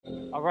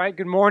All right,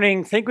 good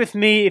morning. Think with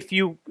me, if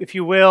you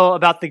will,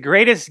 about the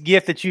greatest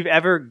gift that you've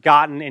ever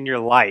gotten in your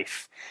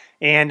life.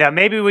 And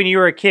maybe when you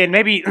were a kid,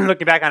 maybe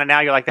looking back on it now,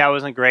 you're like, that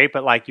wasn't great,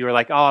 but like you were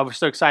like, oh, I was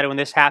so excited when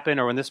this happened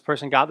or when this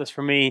person got this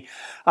for me.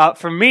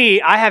 For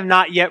me, I have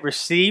not yet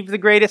received the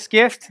greatest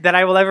gift that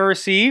I will ever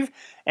receive.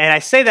 And I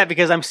say that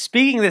because I'm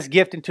speaking this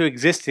gift into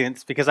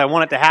existence because I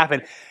want it to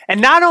happen.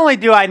 And not only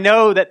do I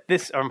know that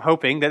this, or I'm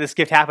hoping that this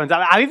gift happens,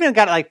 I've even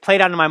got it like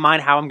played out in my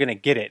mind how I'm going to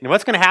get it. And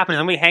what's going to happen is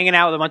I'm going to be hanging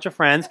out with a bunch of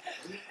friends.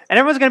 And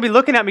everyone's going to be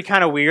looking at me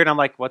kind of weird. I'm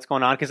like, what's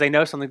going on? Because they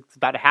know something's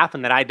about to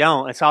happen that I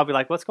don't. And so I'll be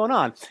like, what's going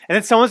on? And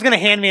then someone's going to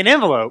hand me an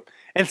envelope.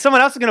 And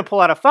someone else is going to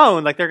pull out a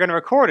phone, like they're going to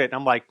record it. And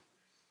I'm like,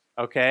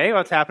 okay,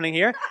 what's happening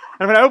here? And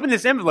I'm going to open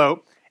this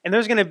envelope, and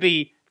there's going to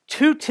be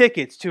 2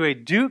 tickets to a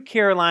Duke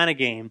Carolina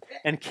game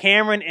in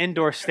Cameron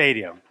Indoor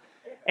Stadium.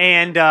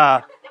 And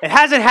it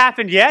hasn't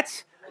happened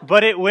yet,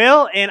 but it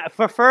will, and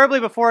preferably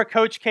before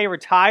Coach K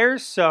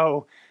retires.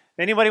 So if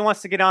anybody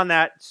wants to get on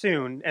that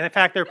soon, and in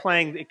fact, they're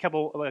playing a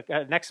couple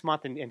next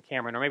month in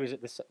Cameron, or maybe is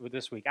it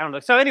this week? I don't know.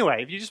 So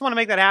anyway, if you just want to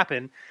make that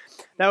happen,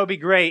 that would be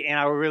great,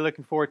 and we're really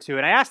looking forward to it.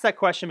 And I asked that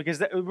question because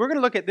we're going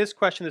to look at this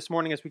question this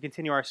morning as we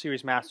continue our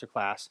series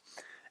Masterclass.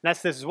 And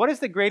that's this: what is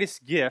the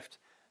greatest gift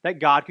that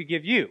God could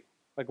give you?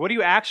 Like, what do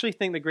you actually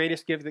think the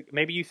greatest gift?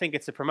 Maybe you think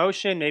it's a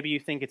promotion. Maybe you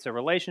think it's a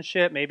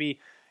relationship. Maybe,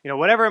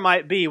 whatever it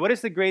might be. What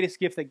is the greatest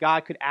gift that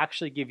God could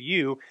actually give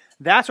you?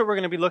 That's what we're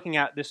going to be looking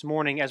at this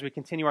morning as we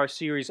continue our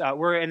series.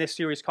 We're in this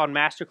series called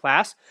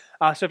Masterclass.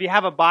 So if you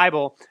have a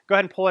Bible, go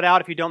ahead and pull it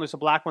out. If you don't, there's a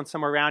black one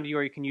somewhere around you,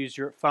 or you can use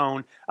your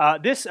phone.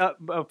 This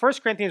 1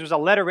 Corinthians was a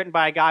letter written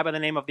by a guy by the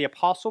name of the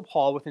Apostle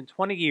Paul within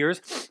 20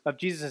 years of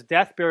Jesus'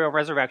 death, burial, and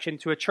resurrection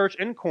to a church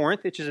in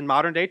Corinth, which is in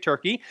modern-day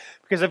Turkey,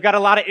 because they've got a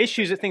lot of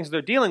issues and things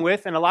they're dealing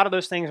with, and a lot of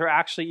those things are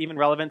actually even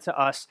relevant to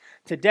us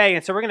today.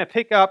 And so we're going to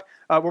pick up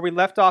where we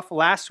left off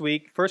last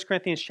week, 1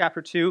 Corinthians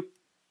chapter 2,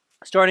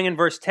 starting in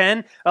verse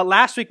 10.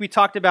 Last week we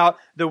talked about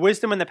the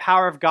wisdom and the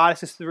power of God.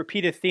 This is the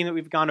repeated theme that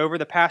we've gone over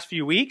the past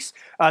few weeks,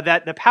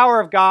 that the power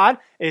of God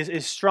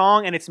is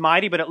strong and it's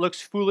mighty, but it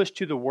looks foolish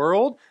to the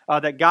world,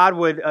 that God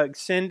would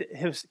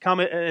come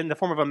in the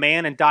form of a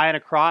man and die on a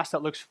cross.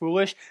 That looks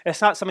foolish.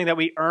 It's not something that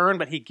we earn,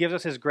 but he gives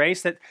us his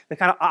grace, that the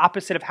kind of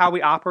opposite of how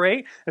we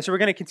operate. And so we're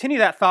going to continue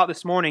that thought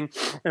this morning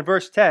in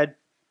verse 10.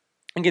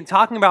 Again,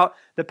 talking about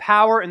the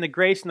power and the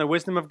grace and the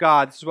wisdom of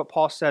God. This is what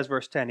Paul says,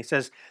 verse 10. He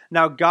says,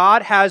 now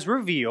God has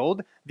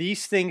revealed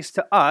these things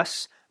to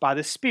us by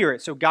the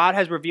Spirit. So God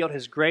has revealed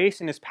his grace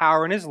and his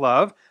power and his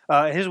love,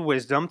 his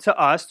wisdom to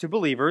us, to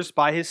believers,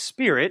 by his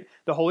Spirit,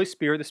 the Holy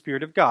Spirit, the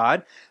Spirit of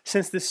God,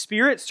 since the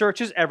Spirit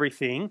searches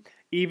everything,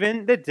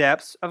 even the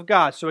depths of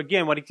God. So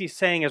again, what he's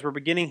saying as we're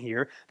beginning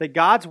here, that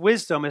God's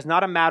wisdom is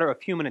not a matter of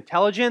human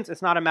intelligence.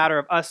 It's not a matter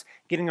of us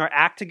getting our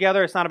act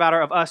together. It's not a matter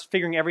of us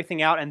figuring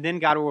everything out and then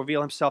God will reveal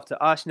himself to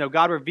us. No,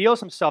 God reveals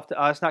himself to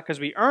us not because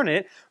we earn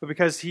it, but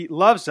because he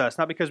loves us,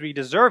 not because we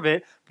deserve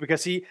it, but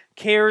because he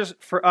cares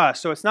for us.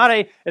 So it's not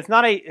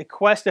a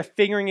quest of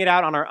figuring it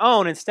out on our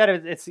own.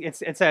 Instead,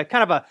 it's a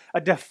kind of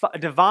a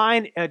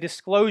divine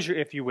disclosure,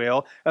 if you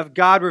will, of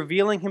God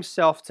revealing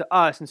himself to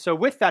us. And so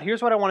with that,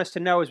 here's what I want us to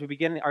know as we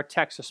begin our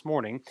text this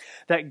morning,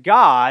 that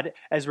God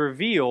is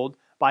revealed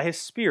by his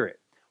Spirit.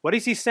 What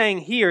is he saying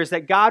here is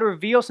that God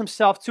reveals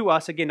himself to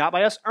us, again, not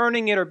by us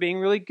earning it or being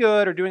really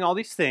good or doing all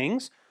these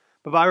things,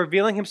 but by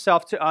revealing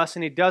himself to us,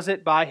 and he does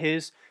it by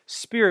his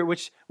Spirit,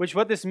 which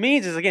what this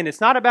means is, again, it's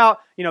not about,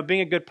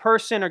 being a good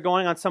person or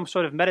going on some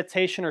sort of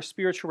meditation or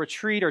spiritual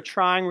retreat or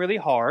trying really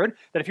hard.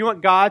 That if you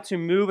want God to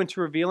move and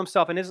to reveal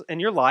himself in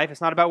your life,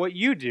 it's not about what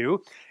you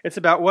do, it's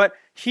about what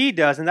he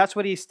does. And that's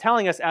what he's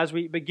telling us as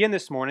we begin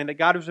this morning, that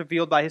God is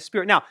revealed by his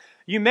Spirit. Now,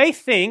 you may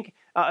think,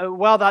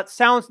 well, that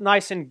sounds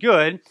nice and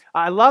good.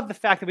 I love the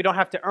fact that we don't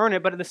have to earn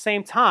it, but at the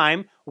same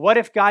time, what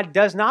if God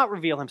does not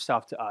reveal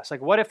himself to us?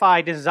 Like, what if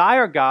I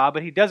desire God,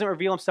 but he doesn't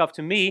reveal himself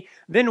to me?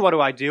 Then what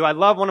do I do? I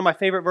love one of my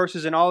favorite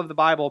verses in all of the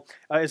Bible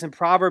is in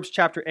Proverbs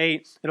chapter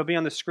 8. It'll be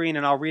on the screen,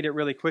 and I'll read it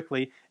really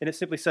quickly. And it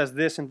simply says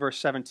this in verse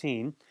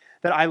 17,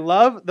 that I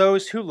love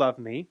those who love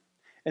me,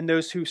 and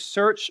those who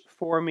search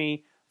for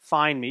me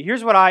find me.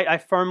 Here's what I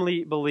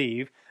firmly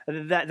believe,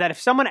 that if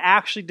someone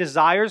actually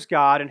desires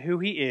God and who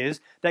he is,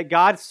 that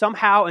God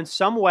somehow, in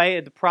some way,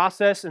 the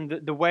process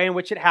and the way in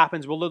which it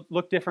happens will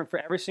look different for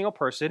every single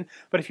person.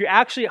 But if you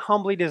actually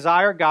humbly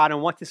desire God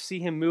and want to see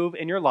him move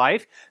in your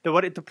life,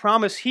 the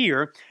promise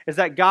here is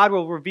that God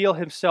will reveal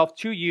himself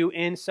to you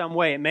in some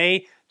way. It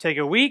may take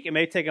a week, it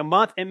may take a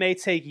month, it may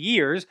take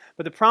years,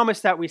 but the promise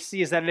that we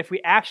see is that if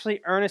we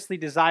actually earnestly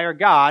desire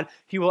God,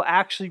 he will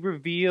actually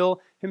reveal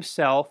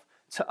himself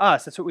to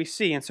us. That's what we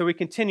see. And so we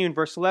continue in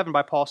verse 11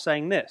 by Paul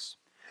saying this,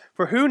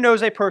 for who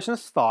knows a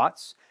person's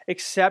thoughts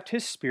except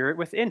his spirit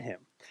within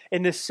him?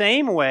 In the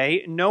same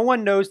way, no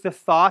one knows the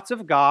thoughts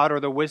of God or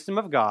the wisdom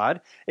of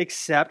God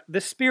except the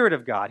Spirit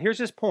of God. Here's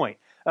his point.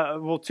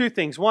 Well, two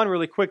things. One,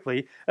 really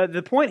quickly,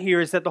 the point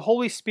here is that the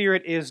Holy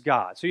Spirit is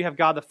God. So you have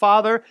God the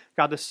Father,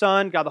 God the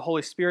Son, God the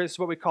Holy Spirit. This is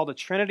what we call the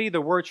Trinity.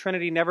 The word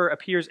Trinity never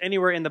appears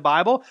anywhere in the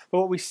Bible, but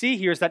what we see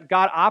here is that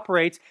God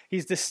operates,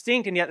 he's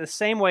distinct and yet the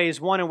same way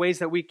as one in ways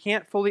that we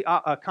can't fully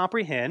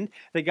comprehend,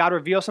 that God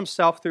reveals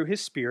himself through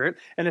his Spirit.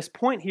 And this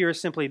point here is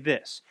simply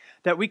this,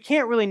 that we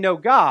can't really know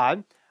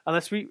God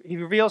unless he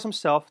reveals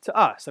himself to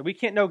us. That we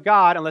can't know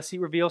God unless he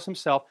reveals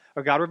himself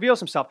or God reveals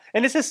himself.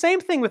 And it's the same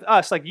thing with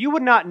us. Like you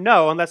would not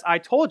know unless I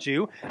told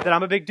you that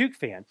I'm a big Duke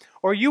fan.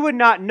 Or you would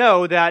not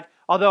know that,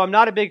 although I'm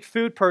not a big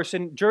food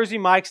person, Jersey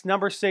Mike's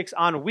number 6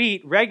 on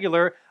wheat,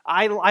 regular,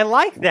 I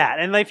like that.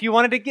 And if you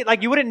wanted to get,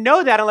 like you wouldn't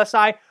know that unless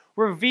I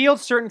revealed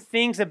certain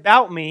things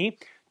about me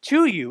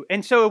to you.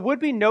 And so it would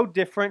be no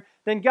different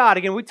than God.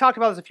 Again, we talked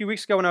about this a few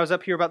weeks ago when I was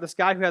up here about this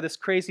guy who had this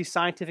crazy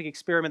scientific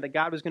experiment that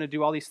God was going to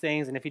do all these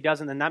things, and if he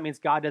doesn't, then that means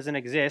God doesn't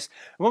exist.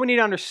 And what we need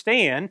to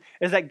understand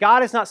is that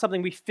God is not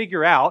something we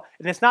figure out,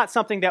 and it's not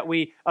something that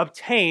we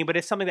obtain, but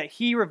it's something that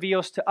he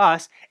reveals to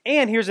us.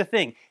 And here's the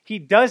thing, he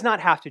does not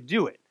have to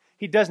do it.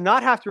 He does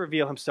not have to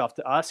reveal himself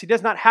to us. He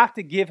does not have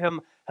to give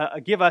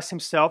us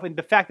himself, and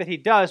the fact that he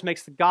does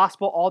makes the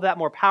gospel all that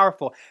more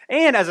powerful.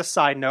 And as a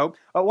side note,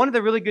 one of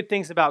the really good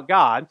things about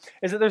God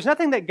is that there's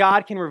nothing that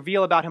God can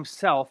reveal about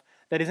himself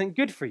that isn't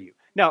good for you.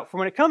 Now, for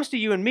when it comes to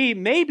you and me,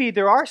 maybe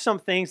there are some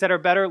things that are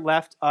better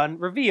left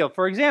unrevealed.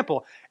 For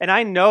example, and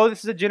I know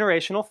this is a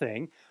generational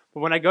thing,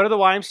 but when I go to the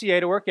YMCA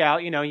to work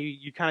out,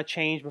 you kind of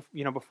change,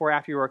 before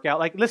after your workout.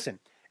 Like, listen,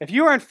 if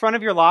you are in front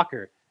of your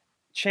locker,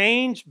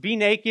 change, be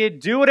naked,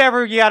 do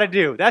whatever you got to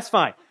do. That's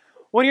fine.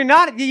 When you're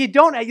not, you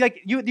don't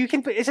you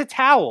can. It's a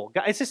towel.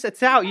 It's just a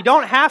towel. You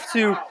don't have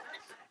to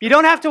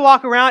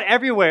walk around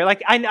everywhere.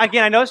 Like I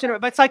know,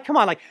 but it's like, come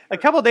on. Like a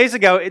couple of days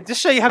ago, just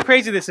show you how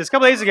crazy this is. A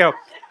couple of days ago,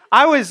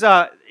 I was,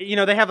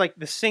 they have like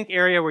the sink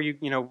area where you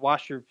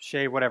wash your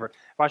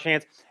wash your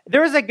hands.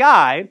 There was a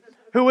guy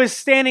who was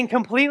standing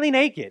completely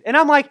naked, and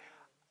I'm like,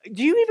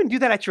 do you even do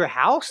that at your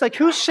house? Like,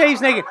 who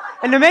shaves naked?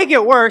 And to make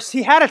it worse,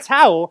 he had a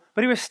towel,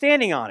 but he was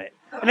standing on it.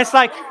 And it's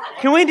like,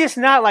 can we just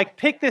not like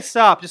pick this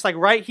up just like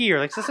right here?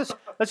 Like,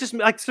 let's just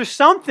like, there's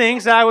some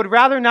things that I would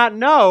rather not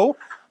know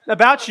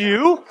about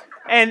you.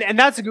 And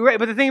that's great.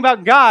 But the thing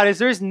about God is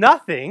there's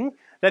nothing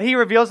that he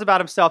reveals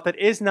about himself that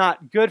is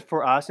not good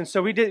for us. And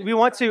so we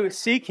want to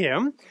seek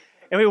him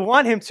and we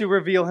want him to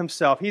reveal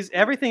himself.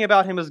 Everything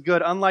about him is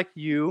good, unlike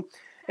you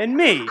and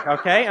me.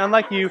 Okay.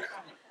 Unlike you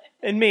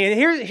and me.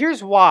 And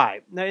here's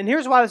why. And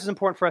here's why this is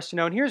important for us to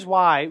know. And here's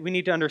why we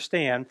need to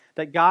understand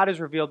that God is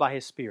revealed by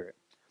his Spirit.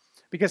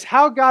 Because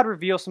how God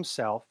reveals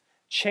himself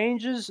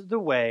changes the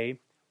way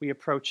we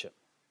approach him.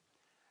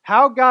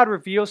 How God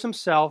reveals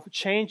himself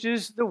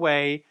changes the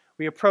way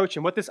we approach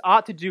him. What this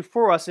ought to do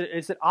for us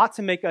is it ought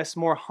to make us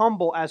more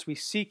humble as we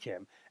seek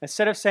him.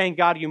 Instead of saying,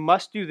 God, you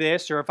must do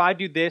this, or if I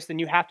do this, then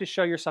you have to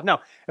show yourself. No,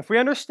 if we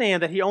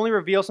understand that he only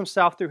reveals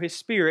himself through his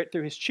Spirit,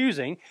 through his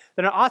choosing,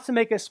 then it ought to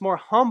make us more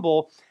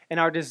humble in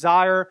our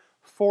desire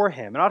for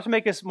him. It ought to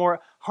make us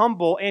more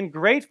humble and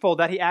grateful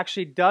that he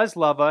actually does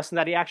love us and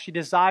that he actually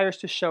desires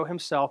to show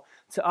himself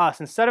to us.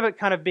 Instead of it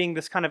kind of being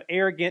this kind of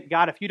arrogant,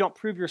 God, if you don't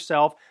prove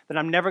yourself, then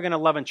I'm never going to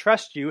love and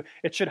trust you,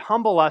 it should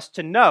humble us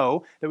to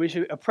know that we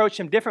should approach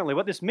him differently.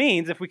 What this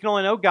means, if we can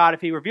only know God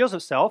if he reveals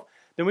himself,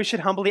 then we should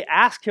humbly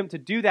ask him to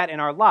do that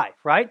in our life,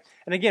 right?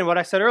 And again, what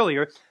I said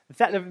earlier, the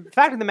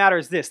fact of the matter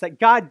is this, that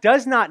God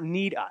does not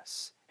need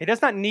us. He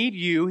does not need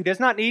you. He does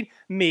not need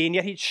me, and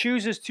yet he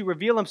chooses to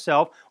reveal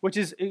himself, which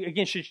is,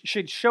 again,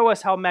 should show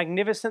us how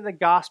magnificent the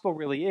gospel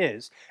really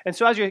is. And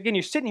so as you're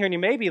sitting here and you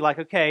may be like,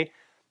 okay,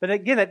 but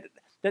again,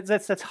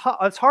 it's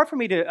hard for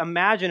me to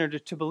imagine or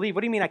to believe.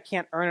 What do you mean I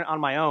can't earn it on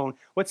my own?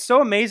 What's so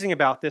amazing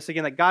about this,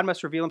 again, that God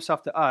must reveal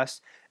himself to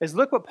us, is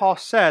look what Paul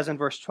says in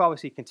verse 12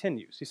 as he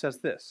continues. He says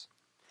this,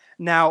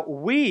 "Now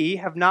we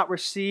have not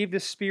received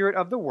the spirit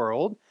of the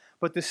world,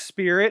 but the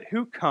Spirit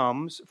who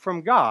comes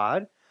from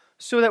God,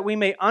 so that we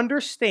may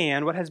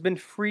understand what has been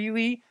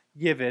freely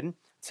given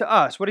to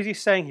us." What is he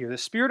saying here? The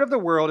spirit of the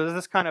world is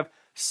this kind of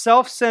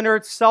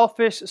self-centered,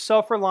 selfish,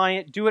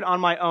 self-reliant, do it on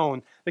my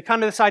own. The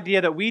kind of this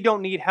idea that we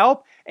don't need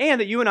help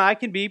and that you and I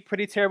can be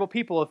pretty terrible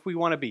people if we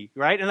want to be,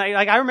 right? And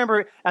I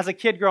remember as a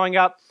kid growing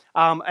up,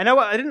 I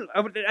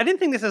didn't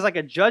think this as like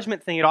a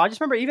judgment thing at all. I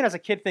just remember even as a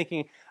kid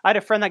thinking, I had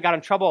a friend that got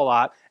in trouble a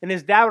lot, and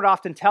his dad would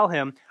often tell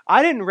him,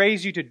 I didn't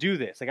raise you to do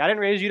this. Like, I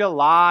didn't raise you to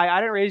lie. I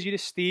didn't raise you to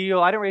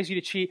steal. I didn't raise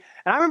you to cheat.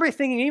 And I remember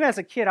thinking, even as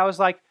a kid, I was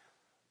like,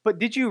 but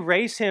did you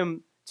raise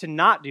him to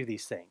not do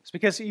these things?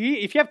 Because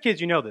if you have kids,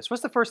 you know this.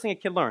 What's the first thing a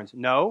kid learns?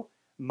 No,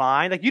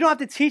 mine. Like, you don't have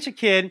to teach a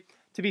kid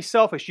to be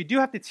selfish. You do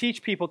have to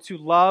teach people to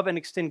love and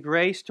extend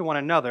grace to one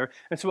another.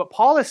 And so what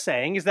Paul is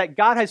saying is that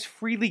God has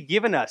freely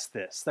given us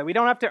this, that we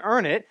don't have to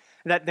earn it,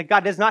 that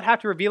God does not have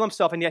to reveal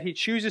himself, and yet he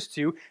chooses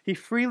to. He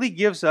freely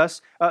gives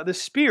us the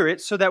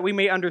Spirit so that we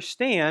may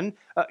understand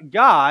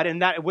God,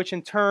 and that which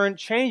in turn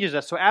changes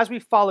us. So as we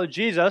follow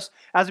Jesus,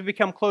 as we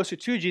become closer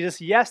to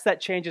Jesus, yes,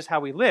 that changes how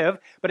we live,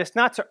 but it's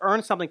not to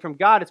earn something from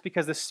God. It's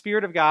because the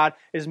Spirit of God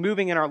is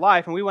moving in our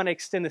life, and we want to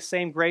extend the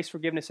same grace,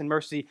 forgiveness, and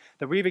mercy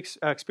that we've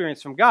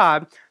experienced from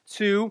God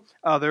to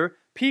other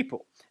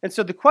people. And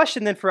so the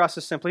question then for us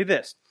is simply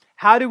this.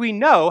 How do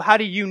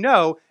you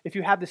know if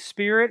you have the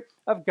Spirit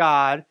of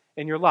God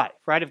in your life,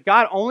 right? If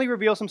God only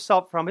reveals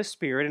himself from his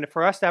Spirit, and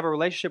for us to have a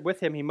relationship with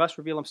him, he must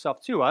reveal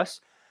himself to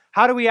us,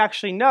 how do we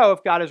actually know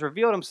if God has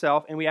revealed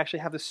himself and we actually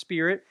have the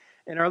Spirit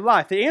in our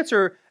life? The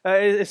answer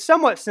is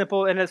somewhat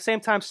simple and at the same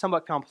time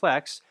somewhat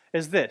complex,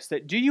 is this,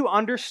 that do you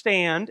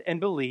understand and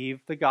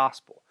believe the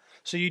gospel?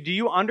 So do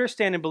you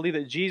understand and believe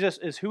that Jesus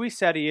is who he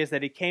said he is,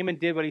 that he came and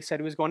did what he said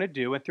he was going to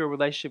do, and through a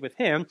relationship with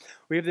him,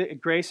 we have the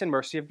grace and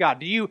mercy of God?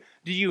 Do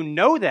you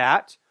know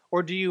that,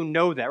 or do you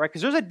know that, right?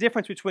 Because there's a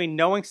difference between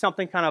knowing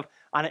something kind of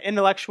on an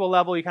intellectual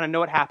level, you kind of know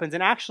what happens,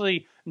 and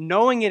actually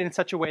knowing it in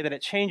such a way that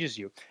it changes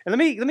you. And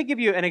let me give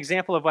you an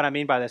example of what I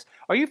mean by this.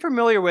 Are you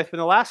familiar with, in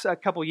the last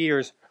couple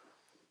years,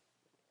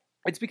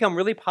 it's become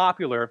really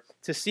popular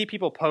to see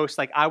people post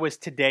like, I was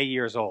today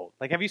years old.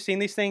 Like, have you seen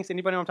these things?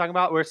 Anybody know what I'm talking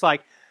about? Where it's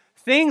like,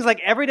 things like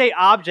everyday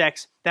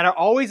objects that are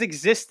always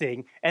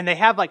existing, and they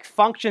have like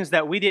functions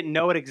that we didn't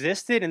know it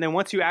existed, and then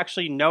once you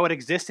actually know it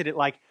existed, it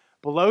like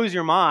blows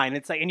your mind.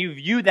 It's like, and you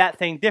view that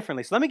thing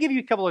differently. So let me give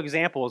you a couple of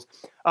examples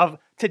of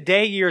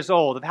today years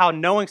old, of how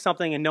knowing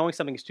something and knowing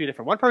something is two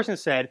different. One person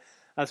said,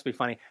 this will be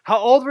funny, how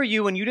old were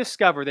you when you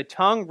discovered the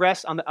tongue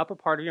rests on the upper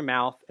part of your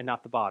mouth and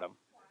not the bottom?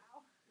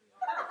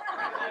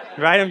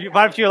 Right? And a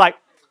lot of you are like,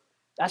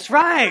 that's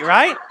right,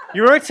 right?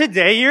 You were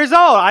today years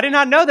old. I did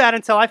not know that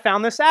until I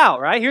found this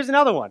out, right? Here's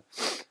another one.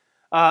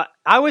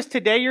 I was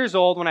today years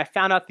old when I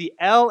found out the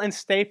L in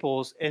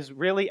Staples is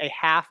really a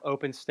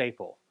half-open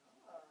staple.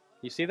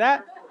 You see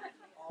that?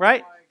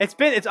 Right?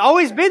 It's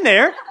always been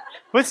there,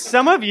 but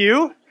some of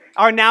you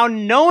are now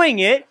knowing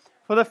it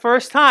for the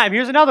first time.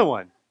 Here's another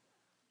one.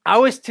 I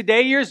was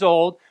today years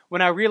old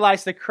when I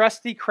realized the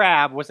Krusty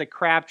Krab was a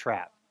crab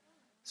trap.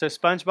 So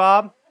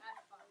SpongeBob,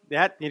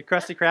 that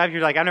Krusty Krab,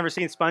 you're like, I've never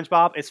seen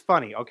SpongeBob. It's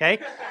funny, okay?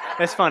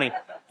 It's funny.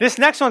 This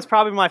next one's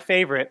probably my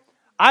favorite.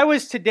 I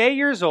was today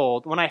years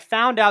old when I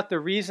found out the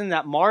reason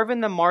that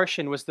Marvin the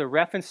Martian was the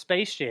ref in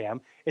Space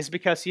Jam is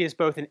because he is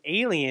both an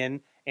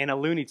alien and a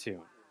Looney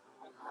Tune.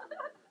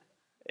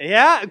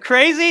 Yeah,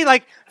 crazy?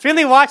 Like,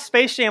 Finley watched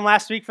Space Jam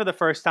last week for the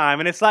first time,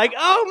 and it's like,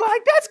 oh my,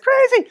 that's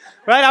crazy.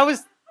 Right?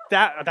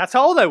 That's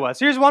how old I was.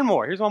 Here's one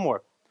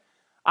more.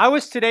 I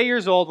was today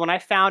years old when I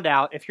found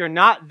out if you're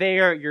not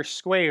there, you're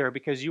square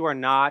because you are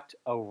not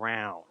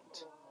around.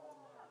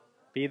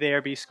 Be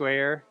there, be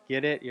square.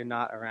 Get it? You're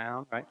not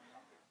around, right?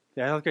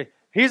 Yeah, okay.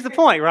 Here's the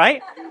point,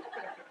 right?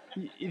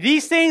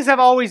 These things have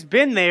always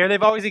been there.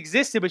 They've always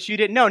existed, but you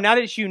didn't know. Now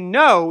that you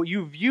know,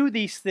 you view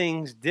these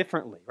things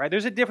differently, right?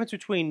 There's a difference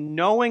between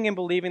knowing and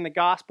believing the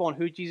gospel and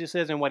who Jesus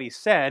is and what he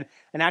said,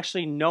 and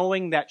actually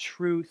knowing that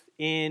truth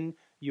in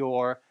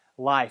your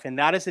life. And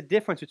that is the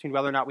difference between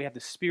whether or not we have the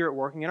Spirit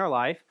working in our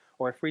life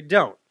or if we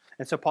don't.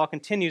 And so Paul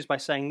continues by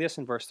saying this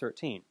in verse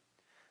 13.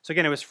 So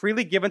again, it was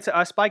freely given to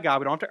us by God.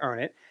 We don't have to earn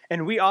it.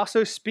 And we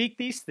also speak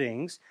these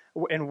things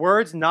in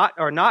words not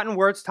in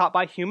words taught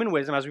by human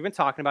wisdom, as we've been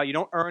talking about. You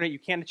don't earn it. You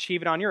can't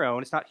achieve it on your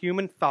own. It's not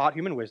human thought,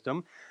 human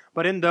wisdom,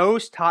 but in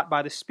those taught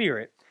by the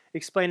Spirit,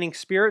 explaining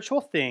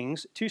spiritual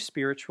things to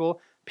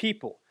spiritual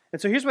people.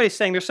 And so here's what he's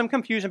saying. There's some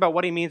confusion about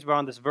what he means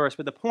around this verse,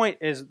 but the point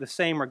is the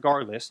same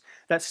regardless,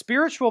 that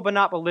spiritual but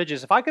not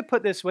religious. If I could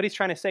put this, what he's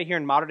trying to say here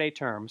in modern day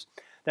terms,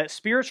 that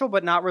spiritual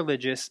but not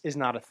religious is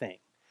not a thing.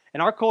 In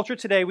our culture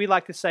today, we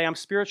like to say, I'm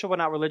spiritual but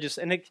not religious.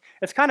 And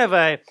it's kind of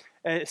a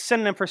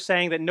synonym for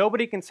saying that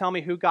nobody can tell me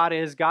who God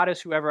is. God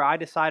is whoever I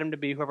decide him to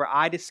be, whoever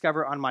I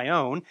discover on my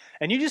own.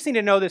 And you just need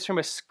to know this from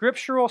a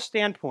scriptural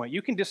standpoint.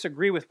 You can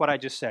disagree with what I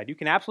just said. You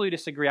can absolutely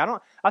disagree.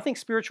 I think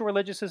spiritual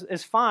religious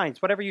is fine.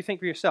 It's whatever you think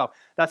for yourself.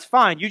 That's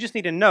fine. You just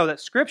need to know that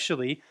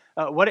scripturally,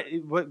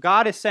 what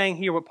God is saying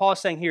here, what Paul is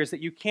saying here, is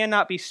that you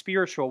cannot be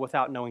spiritual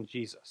without knowing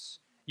Jesus.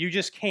 You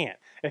just can't.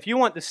 If you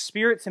want the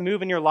Spirit to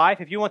move in your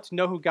life, if you want to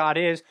know who God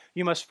is,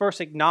 you must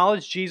first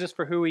acknowledge Jesus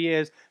for who he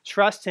is,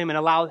 trust him, and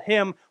allow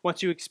him,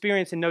 once you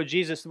experience and know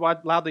Jesus,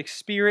 allow the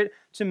Spirit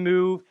to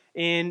move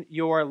in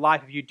your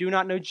life. If you do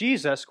not know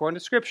Jesus, according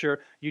to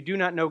Scripture, you do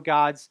not know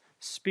God's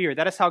Spirit.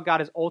 That is how God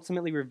has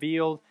ultimately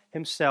revealed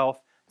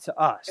himself to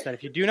us. That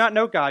if you do not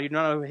know God, you do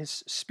not know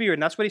his Spirit.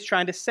 And that's what he's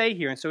trying to say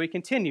here. And so he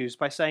continues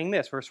by saying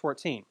this, verse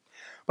 14.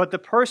 But the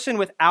person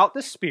without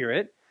the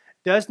Spirit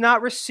does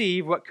not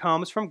receive what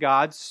comes from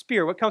God's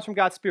Spirit. What comes from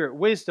God's Spirit?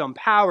 Wisdom,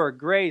 power,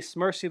 grace,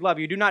 mercy, love.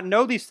 You do not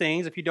know these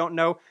things if you don't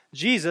know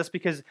Jesus,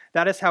 because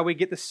that is how we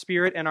get the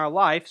Spirit in our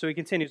life. So he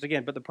continues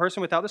again, but the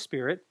person without the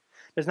Spirit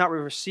does not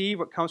receive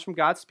what comes from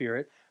God's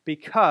Spirit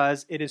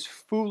because it is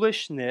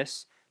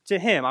foolishness to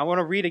him. I want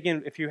to read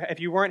again, if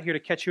you weren't here,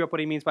 to catch you up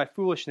what he means by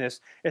foolishness.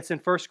 It's in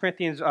 1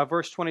 Corinthians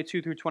verse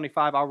 22 through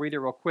 25. I'll read it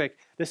real quick.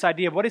 This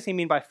idea of what does he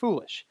mean by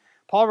foolish?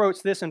 Paul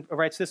writes this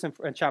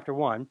in chapter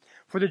 1.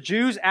 For the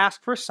Jews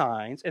ask for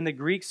signs, and the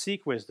Greeks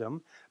seek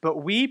wisdom,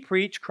 but we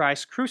preach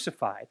Christ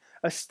crucified,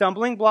 a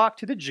stumbling block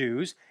to the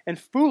Jews and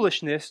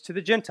foolishness to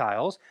the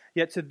Gentiles.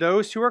 Yet to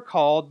those who are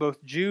called,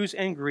 both Jews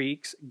and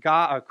Greeks,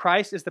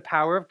 Christ is the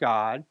power of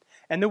God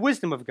and the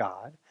wisdom of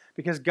God.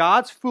 Because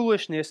God's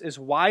foolishness is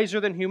wiser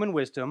than human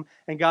wisdom,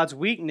 and God's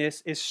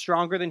weakness is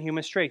stronger than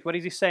human strength. What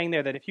is he saying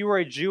there? That if you were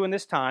a Jew in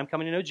this time,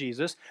 coming to know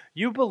Jesus,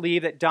 you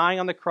believe that dying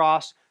on the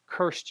cross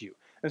cursed you.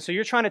 And so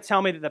you're trying to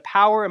tell me that the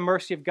power and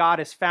mercy of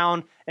God is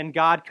found in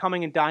God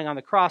coming and dying on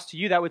the cross. To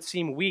you, that would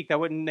seem weak. That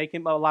wouldn't make a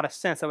lot of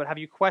sense. That would have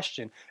you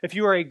question. If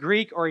you were a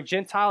Greek or a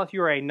Gentile, if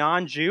you were a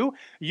non-Jew,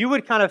 you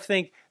would kind of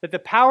think that the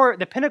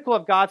pinnacle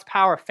of God's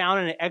power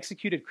found in an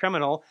executed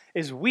criminal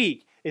is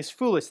weak, is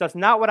foolish. That's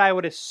not what I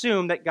would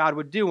assume that God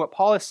would do. What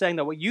Paul is saying,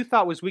 that what you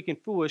thought was weak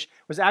and foolish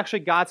was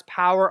actually God's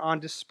power on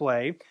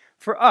display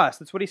for us.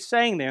 That's what he's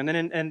saying there. And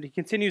then and he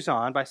continues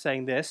on by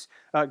saying this,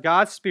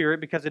 God's Spirit,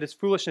 because it is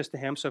foolishness to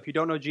him, so if you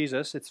don't know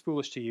Jesus, it's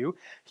foolish to you,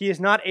 he is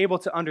not able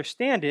to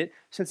understand it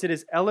since it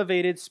is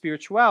elevated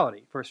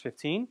spirituality. Verse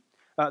 15,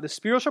 the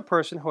spiritual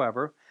person,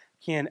 however,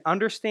 can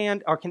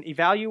understand or can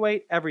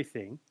evaluate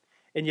everything,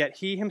 and yet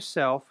he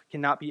himself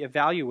cannot be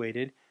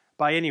evaluated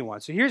by anyone.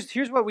 So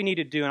here's what we need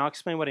to do, and I'll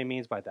explain what he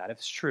means by that. If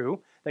it's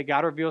true that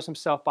God reveals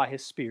himself by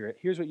his Spirit,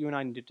 here's what you and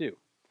I need to do.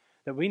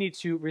 That we need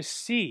to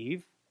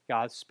receive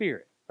God's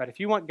Spirit. Right?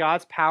 If you want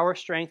God's power,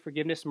 strength,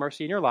 forgiveness,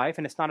 mercy in your life,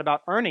 and it's not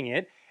about earning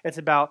it, it's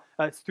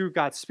through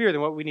God's Spirit,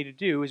 then what we need to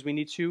do is we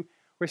need to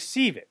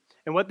receive it.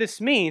 And what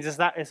this means is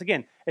that,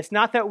 it's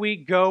not that we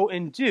go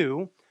and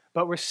do,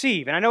 but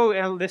receive. And I know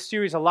in this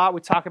series a lot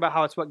we talk about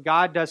how it's what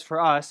God does for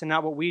us and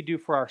not what we do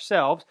for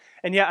ourselves.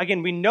 And yet,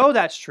 again, we know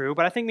that's true,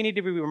 but I think we need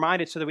to be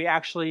reminded so that we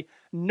actually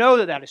know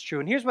that that is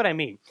true. And here's what I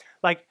mean.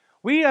 Like,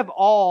 we have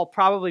all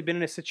probably been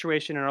in a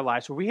situation in our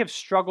lives where we have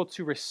struggled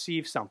to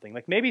receive something.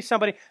 Like maybe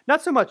somebody,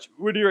 not so much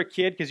when you're a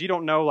kid because you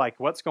don't know like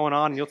what's going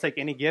on and you'll take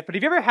any gift, but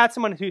have you ever had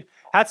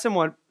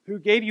someone who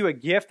gave you a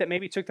gift that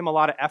maybe took them a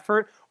lot of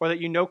effort or that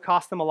you know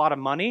cost them a lot of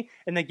money,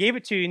 and they gave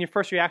it to you and your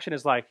first reaction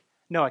is like,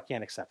 no, I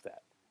can't accept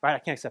that. Right? I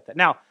can't accept that.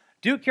 Now,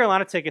 Duke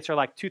Carolina tickets are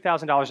like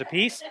 $2,000 a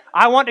piece.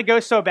 I want to go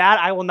so bad,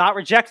 I will not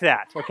reject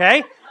that,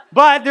 okay?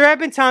 But there have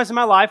been times in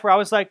my life where I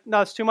was like, no,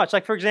 it's too much.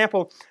 Like, for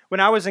example, when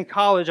I was in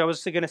college, I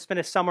was going to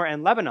spend a summer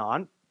in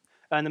Lebanon,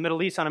 in the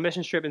Middle East on a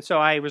mission trip, and so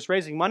I was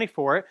raising money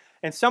for it,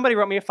 and somebody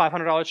wrote me a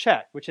 $500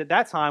 check, which at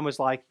that time was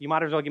like, you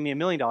might as well give me $1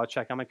 million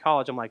check. I'm in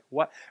college. I'm like,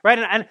 what? Right?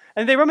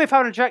 And they wrote me a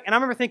 $500 check, and I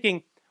remember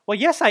thinking, well,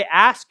 yes, I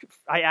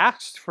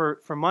asked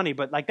for money,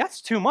 but like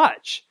that's too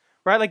much,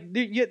 right? Like,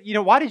 you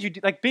know, why did you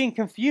do, like being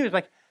confused?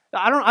 Like,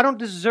 I don't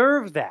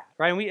deserve that,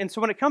 right? And so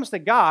when it comes to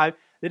God,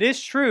 it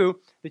is true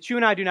that you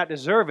and I do not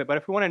deserve it, but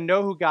if we want to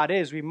know who God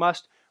is, we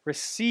must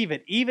receive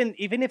it, even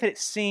if it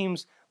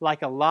seems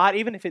like a lot,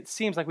 even if it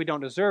seems like we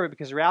don't deserve it,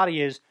 because the reality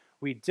is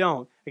we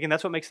don't. Again,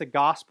 that's what makes the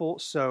gospel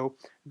so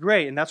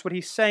great, and that's what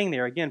he's saying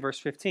there. Again, verse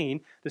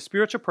 15, the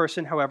spiritual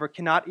person, however,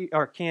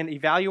 can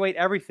evaluate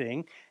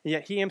everything, and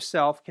yet he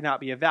himself cannot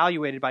be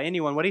evaluated by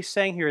anyone. What he's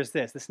saying here is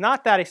this. It's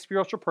not that a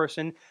spiritual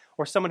person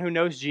or someone who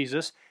knows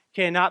Jesus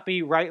cannot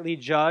be rightly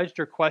judged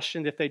or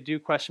questioned if they do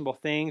questionable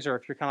things or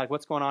if you're kind of like,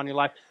 what's going on in your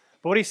life?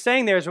 But what he's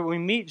saying there is when we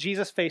meet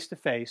Jesus face to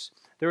face,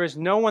 there is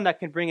no one that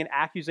can bring an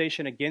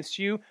accusation against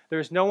you. There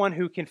is no one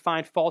who can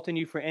find fault in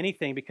you for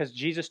anything because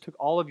Jesus took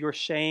all of your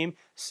shame,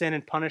 sin,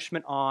 and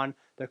punishment on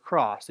the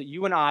cross. That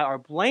you and I are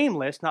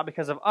blameless, not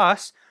because of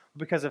us, but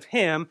because of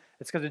him.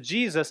 It's because of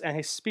Jesus and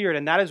his Spirit,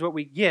 and that is what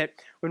we get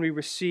when we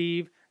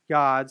receive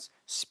God's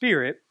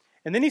Spirit.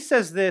 And then he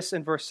says this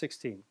in verse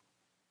 16.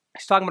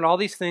 He's talking about all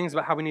these things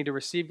about how we need to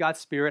receive God's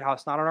Spirit, how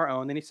it's not on our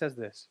own. Then he says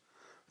this,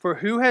 for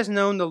who has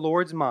known the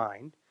Lord's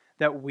mind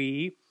that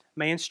we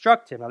may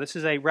instruct him? Now this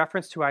is a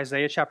reference to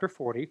Isaiah chapter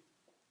 40. And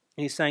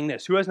he's saying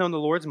this, who has known the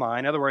Lord's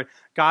mind, in other words,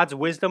 God's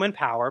wisdom and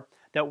power,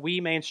 that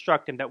we may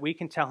instruct him, that we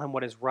can tell him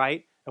what is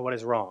right and what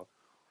is wrong.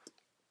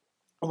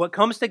 And what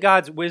comes to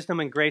God's wisdom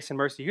and grace and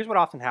mercy, here's what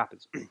often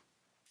happens,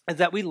 is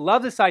that we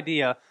love this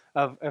idea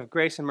of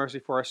grace and mercy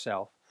for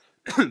ourselves,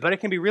 but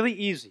it can be really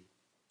easy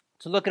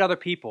to look at other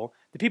people,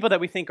 the people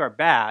that we think are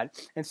bad,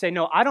 and say,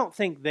 no, I don't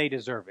think they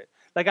deserve it.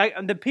 Like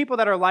the people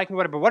that are like me,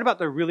 whatever, but what about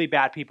the really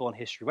bad people in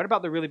history? What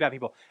about the really bad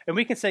people? And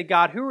we can say,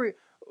 God,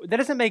 that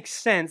doesn't make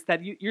sense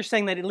that you're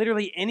saying that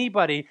literally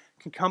anybody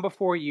can come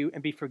before you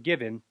and be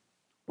forgiven.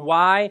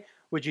 Why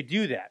would you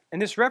do that?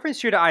 And this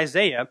reference here to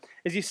Isaiah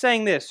is he's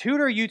saying this, who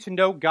are you to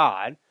know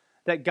God,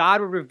 that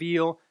God would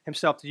reveal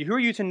himself to you? Who are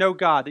you to know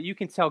God, that you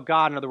can tell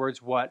God, in other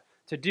words, what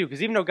to do?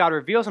 Because even though God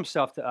reveals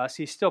himself to us,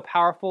 he's still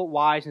powerful,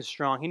 wise, and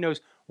strong. He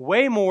knows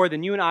way more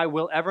than you and I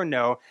will ever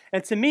know.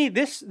 And to me,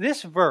 this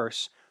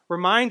verse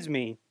reminds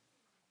me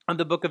of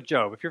the book of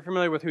Job. If you're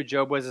familiar with who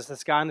Job was, it's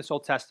this guy in this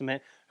Old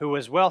Testament who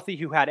was wealthy,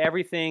 who had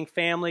everything,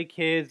 family,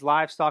 kids,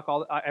 livestock,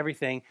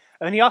 everything.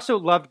 And he also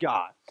loved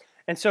God.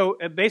 And so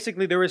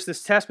basically there was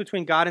this test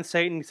between God and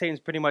Satan. Satan's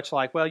pretty much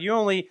like, well, he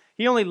only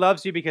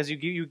loves you because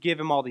you give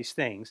him all these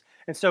things.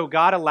 And so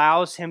God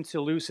allows him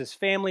to lose his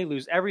family,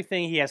 lose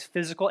everything. He has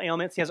physical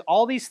ailments. He has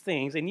all these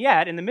things. And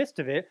yet, in the midst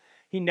of it,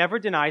 he never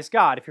denies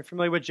God. If you're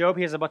familiar with Job,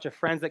 he has a bunch of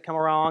friends that come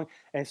around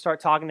and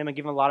start talking to him and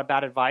give him a lot of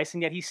bad advice,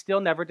 and yet he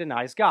still never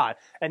denies God.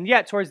 And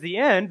yet, towards the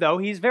end, though,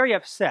 he's very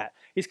upset.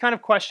 He's kind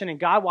of questioning,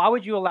 God, why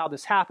would you allow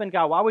this happen?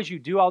 God, why would you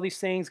do all these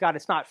things? God,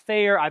 it's not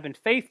fair. I've been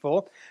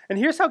faithful. And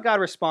here's how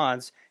God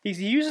responds. He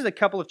uses a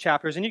couple of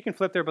chapters, and you can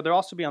flip there, but they'll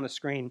also be on the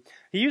screen.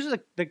 He uses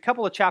a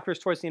couple of chapters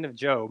towards the end of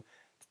Job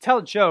to tell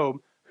Job,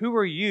 who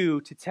are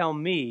you to tell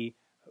me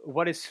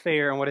what is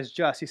fair and what is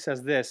just? He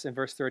says this in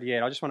verse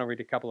 38. I just want to read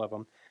a couple of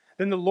them.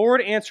 Then the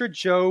Lord answered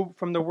Job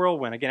from the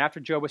whirlwind. Again, after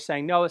Job was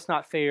saying, no, it's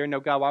not fair. No,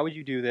 God, why would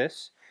you do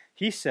this?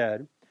 He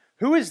said,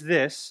 who is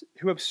this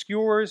who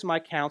obscures my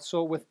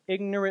counsel with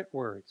ignorant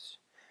words?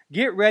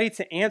 Get ready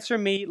to answer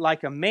me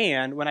like a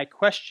man when I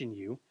question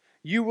you.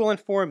 You will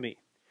inform me.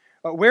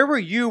 Where were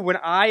you when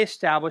I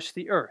established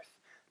the earth?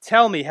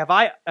 Tell me,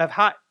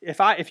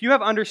 if you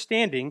have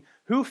understanding,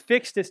 who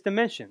fixed its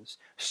dimensions?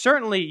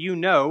 Certainly you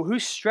know who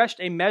stretched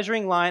a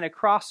measuring line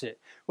across it,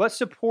 what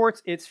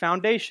supports its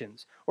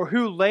foundations, or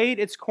who laid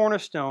its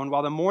cornerstone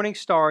while the morning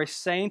stars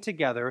sang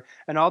together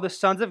and all the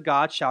sons of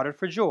God shouted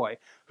for joy.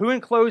 Who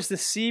enclosed the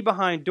sea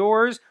behind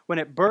doors when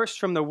it burst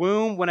from the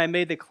womb, when I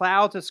made the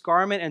clouds its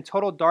garment and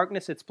total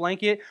darkness its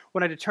blanket,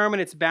 when I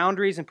determined its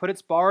boundaries and put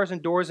its bars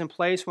and doors in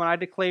place, when I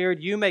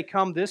declared, you may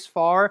come this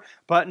far,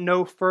 but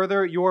no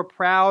further, your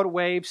proud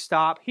waves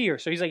stop here.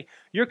 So he's like,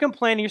 you're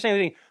complaining, you're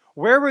saying,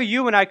 where were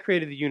you when I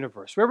created the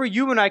universe? Where were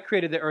you when I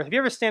created the earth? Have you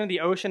ever stand in the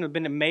ocean and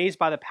been amazed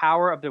by the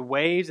power of the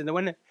waves and the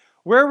wind?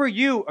 Where were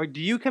you? Or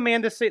do you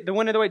command the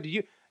wind of the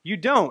way? You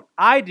don't.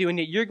 I do, and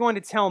yet you're going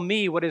to tell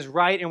me what is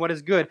right and what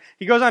is good.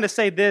 He goes on to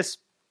say this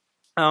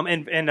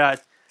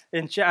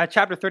in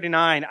chapter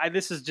 39.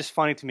 This is just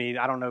funny to me.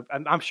 I don't know.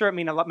 I'm sure it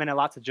meant a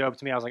lot to Job.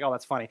 To me, I was like, oh,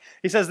 that's funny.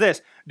 He says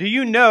this, do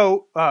you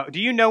know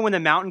when the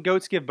mountain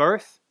goats give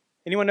birth?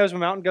 Anyone knows when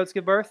mountain goats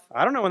give birth?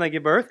 I don't know when they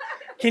give birth.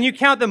 Can you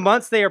count the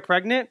months they are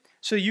pregnant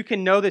so you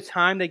can know the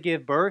time they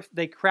give birth?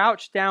 They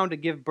crouch down to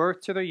give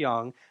birth to their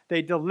young.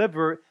 They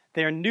deliver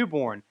their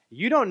newborn.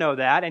 You don't know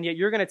that, and yet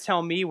you're going to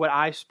tell me what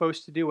I'm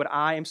supposed to do, what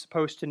I am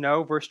supposed to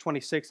know. Verse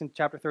 26 in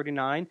chapter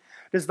 39.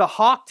 Does the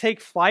hawk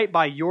take flight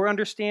by your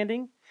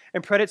understanding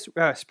and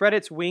spread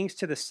its wings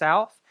to the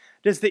south?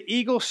 Does the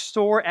eagle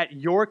soar at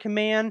your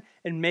command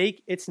and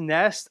make its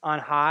nest on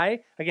high?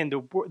 Again,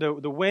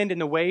 the wind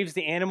and the waves,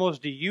 the animals,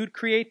 do you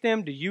create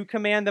them? Do you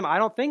command them? I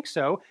don't think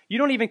so. You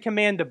don't even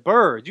command the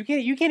birds. You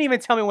can't even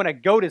tell me when a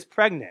goat is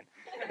pregnant.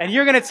 And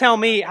you're going to tell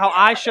me how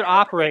I should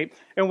operate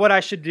and what I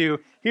should do.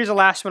 Here's the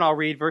last one I'll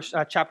read,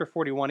 chapter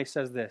 41. He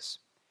says this.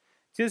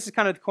 See, this is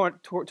kind of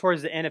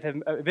towards the end of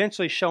him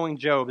eventually showing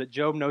Job that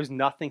Job knows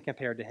nothing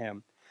compared to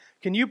him.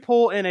 Can you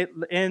pull in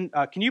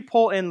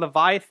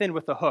Leviathan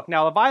with a hook?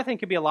 Now, Leviathan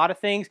could be a lot of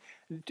things.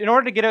 In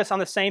order to get us on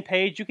the same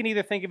page, you can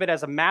either think of it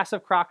as a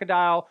massive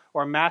crocodile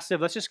or a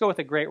massive, let's just go with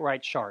a great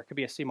white shark. It could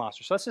be a sea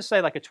monster. So let's just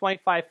say like a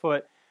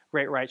 25-foot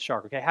great white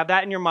shark. Okay, have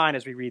that in your mind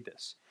as we read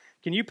this.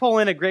 Can you pull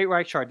in a great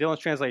white shark,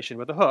 Dylan's translation,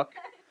 with a hook,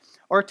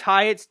 or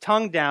tie its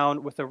tongue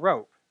down with a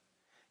rope?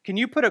 Can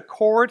you put a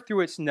cord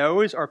through its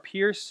nose or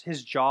pierce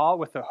his jaw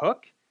with a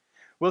hook?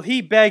 Will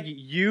he beg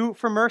you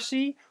for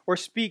mercy or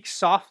speak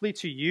softly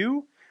to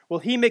you? Will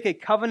he make a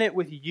covenant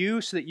with you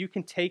so that you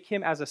can take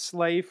him as a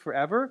slave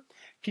forever?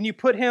 Can you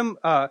play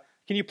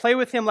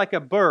with him like a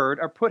bird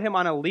or put him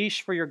on a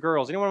leash for your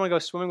girls? Anyone want to go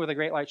swimming with a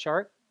great white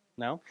shark?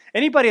 No?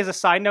 Anybody, as a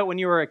side note, when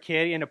you were a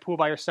kid in a pool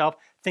by yourself,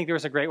 think there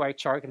was a great white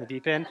shark in the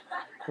deep end?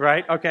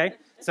 Right? Okay.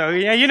 So,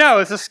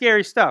 it's a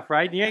scary stuff,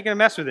 right? You ain't going to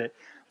mess with it.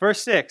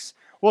 Verse 6,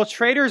 will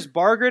traders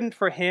bargain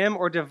for him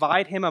or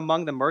divide him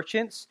among the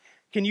merchants?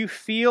 Can you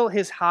fill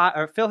his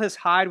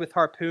hide with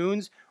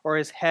harpoons or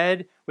his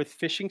head with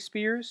fishing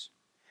spears?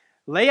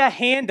 Lay a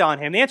hand on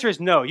him. The answer is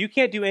no. You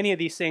can't do any of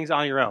these things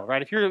on your own,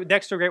 right? If you're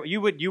next to a great,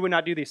 you would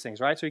not do these things,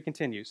 right? So he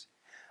continues.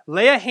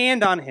 Lay a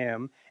hand on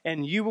him,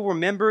 and you will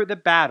remember the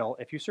battle,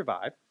 if you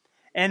survive,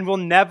 and will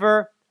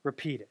never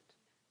repeat it.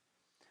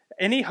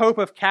 Any hope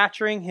of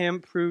capturing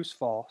him proves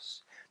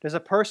false. Does a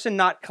person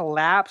not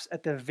collapse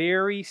at the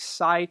very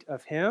sight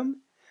of him?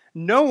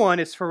 No one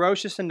is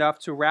ferocious enough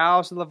to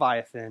rouse the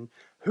Leviathan.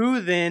 Who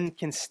then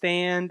can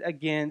stand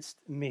against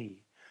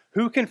me?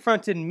 Who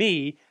confronted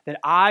me that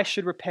I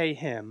should repay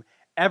him?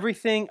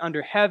 Everything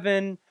under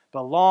heaven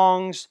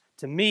belongs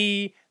to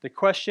me. The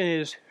question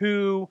is,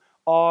 who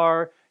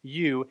are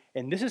you?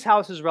 And this is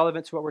how this is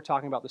relevant to what we're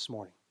talking about this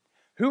morning.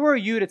 Who are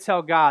you to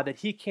tell God that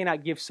he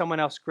cannot give someone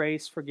else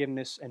grace,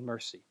 forgiveness, and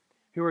mercy?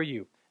 Who are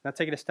you? Now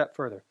take it a step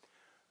further.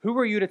 Who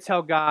are you to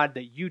tell God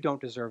that you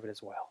don't deserve it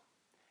as well?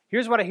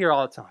 Here's what I hear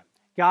all the time.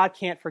 God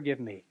can't forgive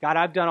me. God,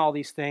 I've done all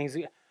these things.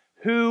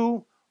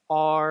 Who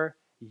are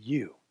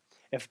you?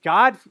 If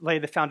God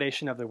laid the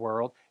foundation of the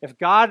world, if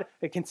God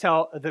can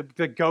tell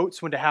the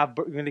goats when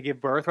to give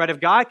birth, right?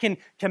 If God can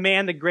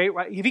command the great,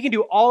 right? If he can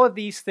do all of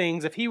these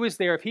things, if he was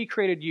there, if he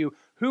created you,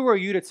 who are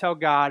you to tell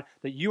God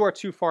that you are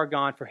too far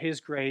gone for his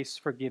grace,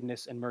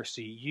 forgiveness, and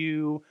mercy?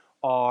 You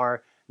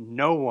are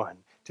no one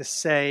to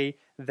say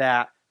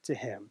that to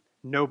him.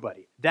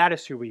 Nobody. That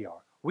is who we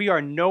are. We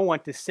are no one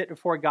to sit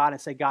before God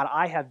and say, God,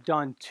 I have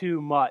done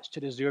too much to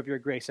deserve your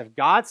grace. If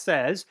God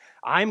says,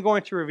 I'm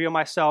going to reveal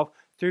myself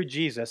through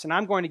Jesus, and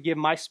I'm going to give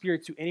my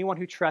spirit to anyone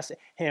who trusts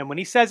him. When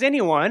he says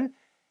anyone,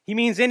 he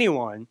means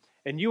anyone.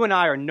 And you and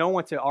I are no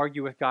one to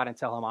argue with God and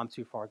tell him I'm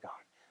too far gone.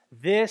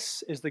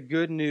 This is the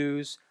good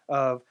news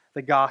of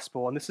the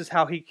gospel. And this is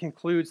how he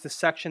concludes the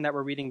section that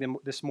we're reading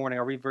this morning.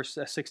 I'll read verse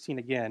 16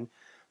 again.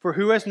 For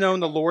who has known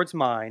the Lord's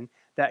mind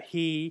that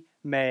he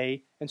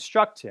may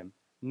instruct him?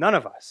 None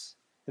of us.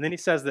 And then he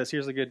says this,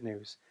 here's the good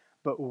news.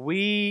 But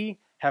we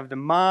have the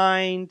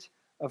mind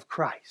of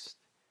Christ.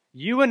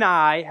 You and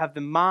I have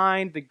the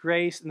mind, the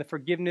grace, and the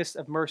forgiveness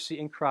of mercy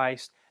in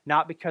Christ,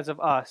 not because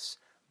of us,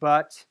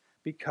 but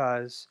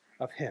because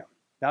of him.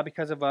 Not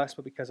because of us,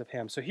 but because of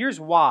him. So here's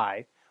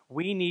why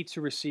we need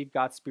to receive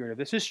God's Spirit. If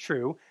this is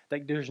true,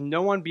 that there's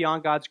no one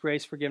beyond God's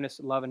grace, forgiveness,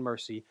 love, and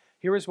mercy,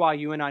 here is why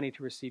you and I need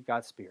to receive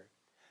God's Spirit.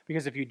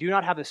 Because if you do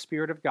not have the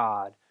Spirit of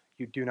God,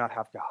 you do not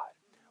have God.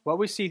 What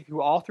we see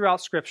all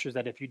throughout Scripture is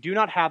that if you do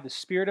not have the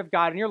Spirit of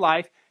God in your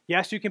life,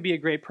 yes, you can be a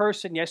great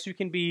person. Yes, you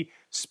can be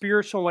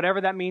spiritual,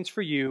 whatever that means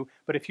for you.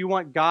 But if you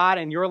want God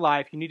in your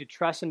life, you need to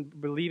trust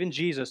and believe in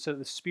Jesus so that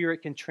the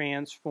Spirit can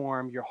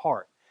transform your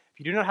heart. If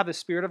you do not have the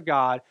Spirit of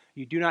God,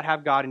 you do not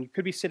have God. And you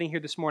could be sitting here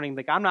this morning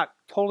like, I'm not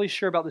totally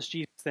sure about this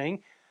Jesus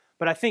thing,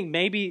 but I think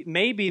maybe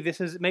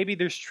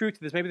there's truth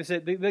to this. Maybe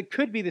there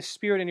could be the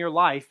Spirit in your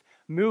life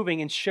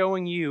moving and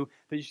showing you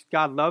that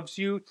God loves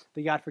you,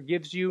 that God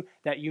forgives you,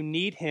 that you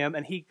need him,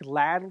 and he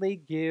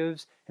gladly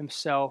gives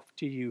himself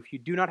to you. If you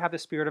do not have the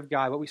Spirit of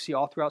God, what we see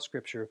all throughout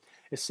Scripture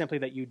is simply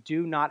that you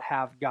do not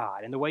have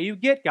God. And the way you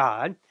get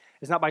God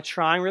is not by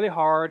trying really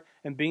hard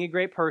and being a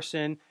great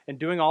person and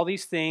doing all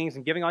these things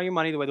and giving all your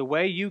money. The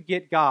way you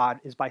get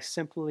God is by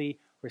simply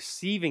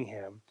receiving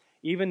him,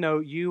 even though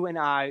you and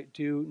I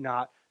do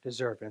not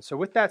deserve it. And so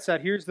with that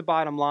said, here's the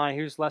bottom line.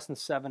 Here's lesson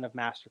 7 of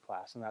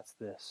Masterclass, and that's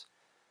this.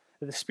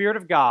 That the Spirit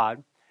of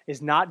God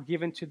is not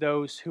given to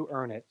those who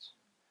earn it,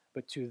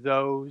 but to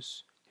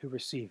those who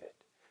receive it.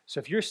 So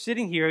if you're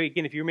sitting here,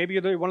 again, if you're maybe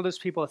one of those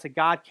people that say,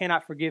 God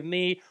cannot forgive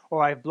me,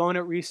 or I've blown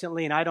it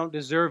recently and I don't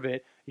deserve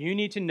it, you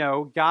need to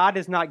know God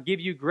does not give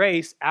you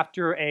grace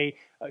after a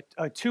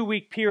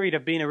 2-week period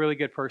of being a really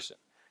good person.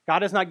 God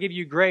does not give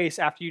you grace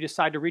after you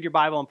decide to read your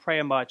Bible and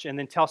pray much and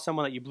then tell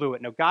someone that you blew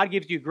it. No, God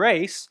gives you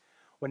grace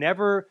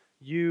whenever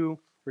you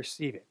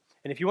receive it.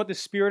 And if you want the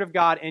Spirit of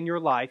God in your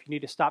life, you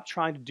need to stop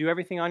trying to do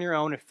everything on your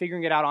own and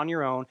figuring it out on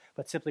your own,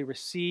 but simply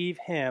receive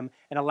him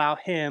and allow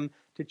him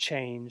to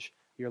change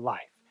your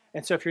life.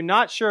 And so if you're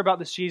not sure about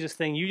this Jesus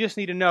thing, you just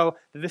need to know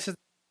that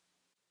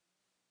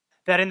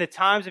that in the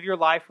times of your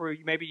life where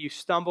maybe you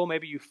stumble,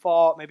 maybe you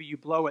fall, maybe you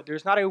blow it,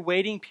 there's not a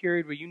waiting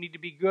period where you need to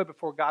be good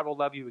before God will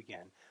love you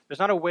again. There's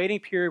not a waiting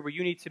period where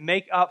you need to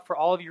make up for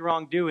all of your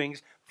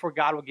wrongdoings before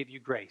God will give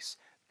you grace.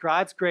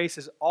 God's grace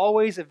is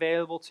always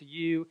available to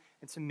you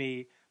and to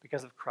me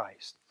because of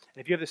Christ.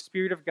 And if you have the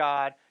Spirit of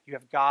God, you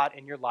have God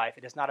in your life.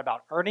 It is not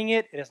about earning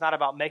it. It is not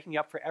about making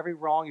up for every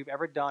wrong you've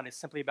ever done. It's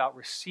simply about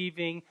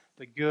receiving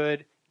the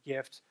good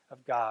gift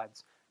of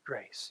God's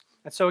grace.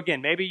 And so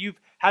again, maybe you've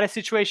had a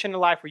situation in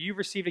life where you've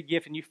received a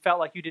gift and you felt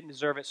like you didn't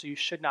deserve it, so you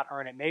should not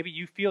earn it. Maybe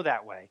you feel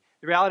that way.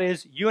 The reality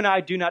is you and I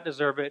do not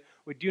deserve it.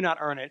 We do not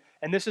earn it.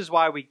 And this is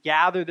why we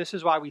gather. This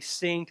is why we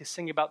sing, to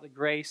sing about the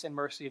grace and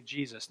mercy of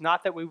Jesus.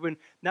 Not that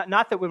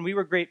when we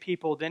were great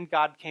people, then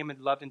God came and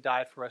loved and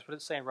died for us. What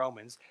does it say in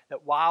Romans?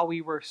 That while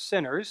we were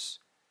sinners,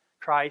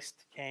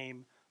 Christ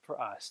came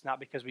for us. Not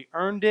because we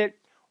earned it,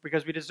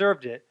 because we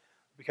deserved it,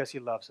 because he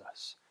loves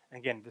us. And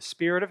again, the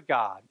Spirit of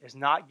God is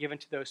not given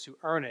to those who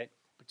earn it,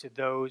 but to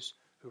those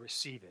who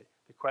receive it.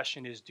 The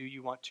question is, do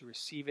you want to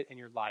receive it in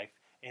your life?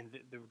 And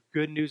the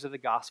good news of the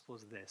gospel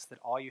is this, that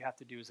all you have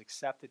to do is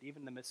accept it,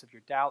 even in the midst of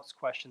your doubts,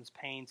 questions,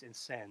 pains, and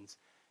sins.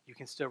 You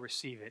can still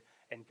receive it,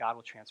 and God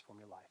will transform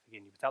your life.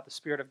 Again, without the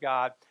Spirit of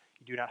God,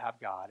 you do not have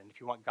God. And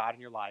if you want God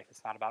in your life,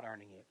 it's not about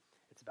earning it.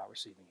 It's about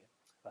receiving it.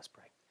 Let's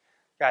pray.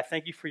 God,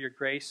 thank you for your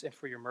grace and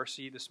for your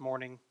mercy this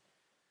morning.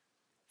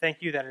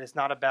 Thank you that it is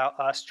not about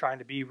us trying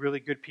to be really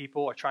good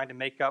people or trying to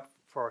make up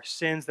for our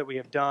sins that we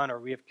have done or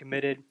we have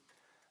committed.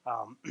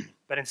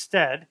 But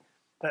instead,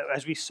 that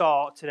as we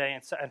saw today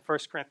in 1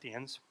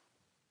 Corinthians,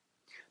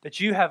 that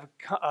you have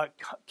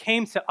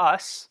came to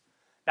us,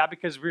 not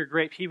because we're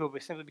great people,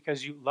 but simply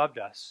because you loved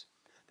us.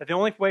 That the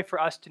only way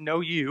for us to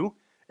know you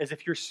is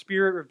if your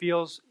Spirit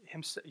reveals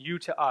you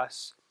to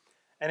us.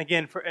 And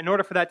again, in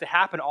order for that to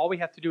happen, all we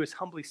have to do is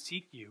humbly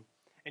seek you,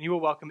 and you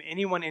will welcome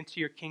anyone into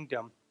your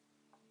kingdom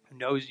who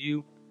knows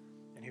you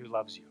and who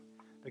loves you.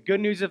 The good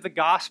news of the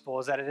gospel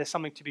is that it is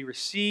something to be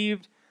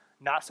received,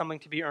 not something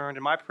to be earned.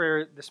 And my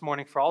prayer this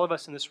morning for all of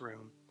us in this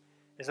room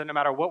is that no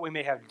matter what we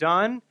may have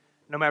done,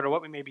 no matter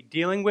what we may be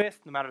dealing with,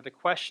 no matter the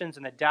questions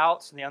and the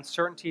doubts and the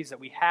uncertainties that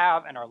we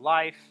have in our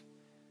life,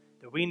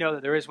 that we know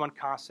that there is one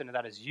constant, and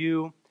that is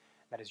you,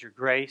 that is your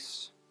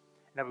grace,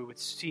 and that we would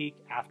seek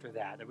after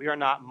that we are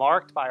not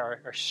marked by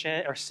our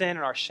sin and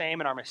our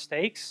shame and our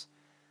mistakes,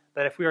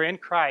 that if we are in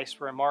Christ,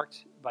 we're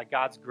marked by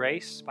God's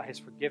grace, by his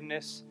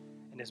forgiveness,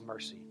 and his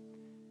mercy.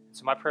 And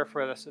so my prayer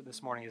for us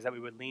this morning is that we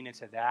would lean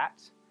into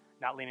that,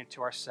 not lean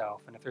into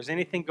ourselves. And if there's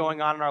anything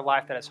going on in our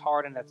life that is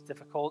hard and that's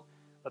difficult,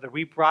 whether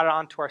we brought it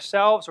on to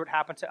ourselves or it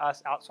happened to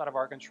us outside of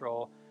our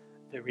control,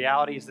 the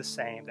reality is the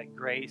same, that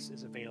grace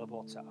is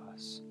available to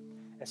us.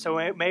 And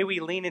so may we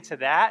lean into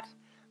that.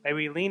 May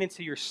we lean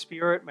into your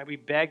Spirit. May we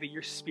beg that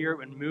your Spirit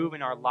would move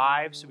in our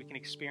lives so we can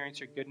experience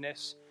your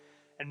goodness.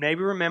 And may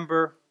we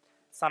remember,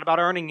 it's not about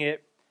earning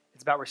it,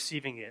 it's about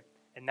receiving it.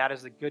 And that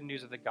is the good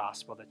news of the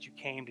gospel, that you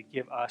came to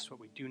give us what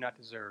we do not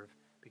deserve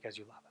because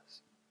you love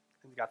us.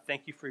 And God,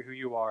 thank you for who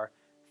you are.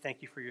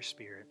 Thank you for your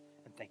Spirit.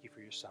 And thank you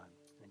for your Son.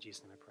 And in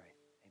Jesus' name I pray.